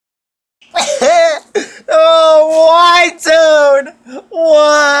Oh, why, Toad?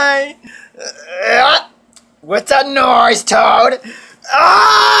 Why? What's that noise, Toad?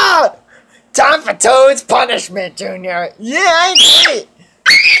 Ah! Time for Toad's punishment, Junior. Yeah, I agree.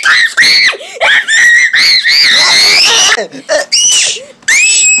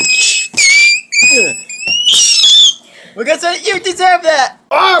 Well, guess what? You deserve that.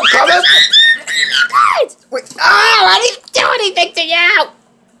 Oh, come on. Wait. Oh, I didn't do anything to you.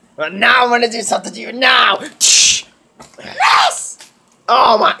 Well, now I'm gonna do something to you now. Yes.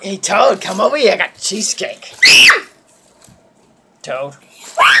 Oh my! Hey, Toad, come over here. I got cheesecake. Toad.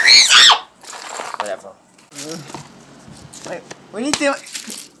 Whatever. Wait, what are you doing?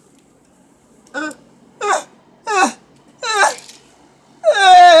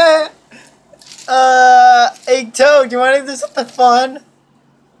 Hey, Toad, you want to do something fun?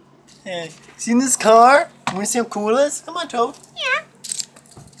 Hey, seen this car? You want to see how cool it is? Come on, Toad. Yeah.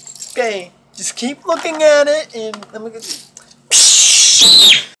 Okay, just keep looking at it and let me get.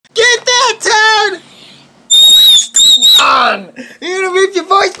 Get that, Toad! On! You're gonna rip your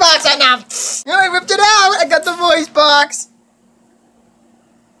voice box out now! No, I ripped it out! I got the voice box!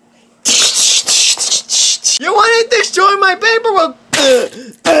 You wanna destroy my paperwork?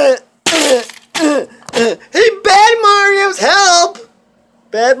 Hey, Bad Marios, help!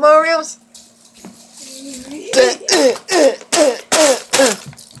 Bad Marios?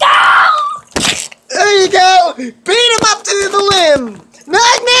 There you go! Beat him up to the limb!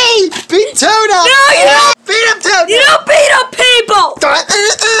 Not me! Beat Toad up! No, you don't! Beat up Toad! You don't beat up people!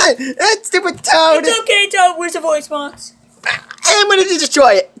 That's stupid Toad! It's okay, Toad. Where's the voice box? I'm gonna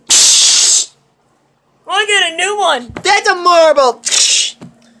destroy it! I'll get a new one. That's a marble!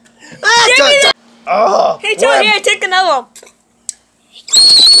 Oh! Hey, Toad, here, take another one.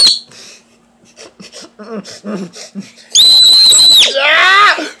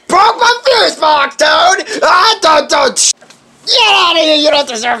 Yeah! Broke my fuse box, Toad! Don't! Get out of here! You don't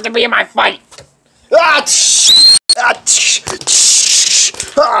deserve to be in my fight!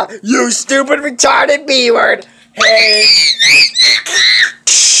 You stupid retarded B-word! Hey!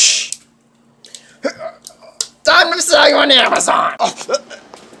 Time to sell you on Amazon!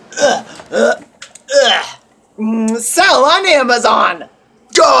 Sell on Amazon!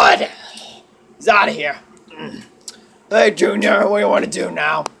 Good! He's out of here. Hey, Junior, what do you want to do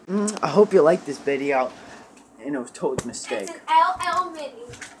now? I hope you like this video. And it was Toad's mistake. It's an LL Mini.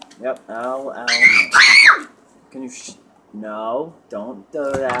 Yep, LL. Can you no, don't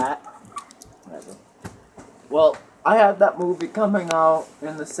do that. Whatever. Well, I have that movie coming out,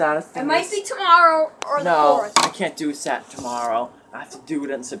 and the saddest thing It might be tomorrow or the 4th. I can't do that tomorrow. I have to do it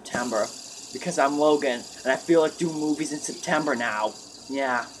in September. Because I'm Logan, and I feel like doing movies in September now.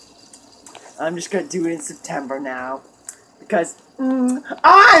 Yeah. I'm just gonna do it in September now. Because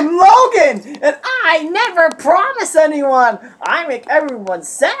I'm Logan, and I never promise anyone. I make everyone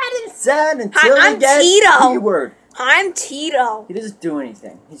sad until they get the word. I'm Tito. He doesn't do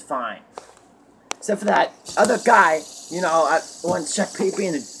anything. He's fine. Except for that other guy, you know, wants to check pee-pee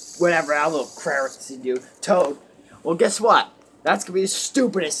and whatever, our little carrots he do. Toad. Well, guess what? That's gonna be the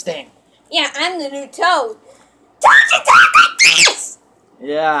stupidest thing. Yeah, I'm the new Toad. Don't you talk like this!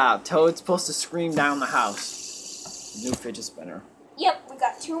 Yeah, Toad's supposed to scream down the house. New fidget spinner. Yep, we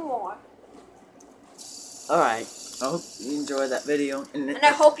got 2 more. Alright, I hope you enjoyed that video. And I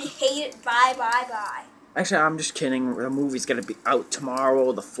hope you hate it. Bye, bye, bye. Actually, I'm just kidding. The movie's gonna be out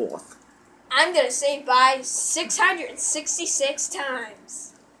tomorrow, the 4th. I'm gonna say bye 666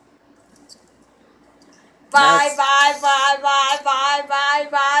 times. Bye, bye, bye, bye, bye, bye, bye,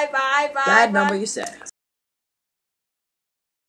 bye, bye, bye. Bad number, you said.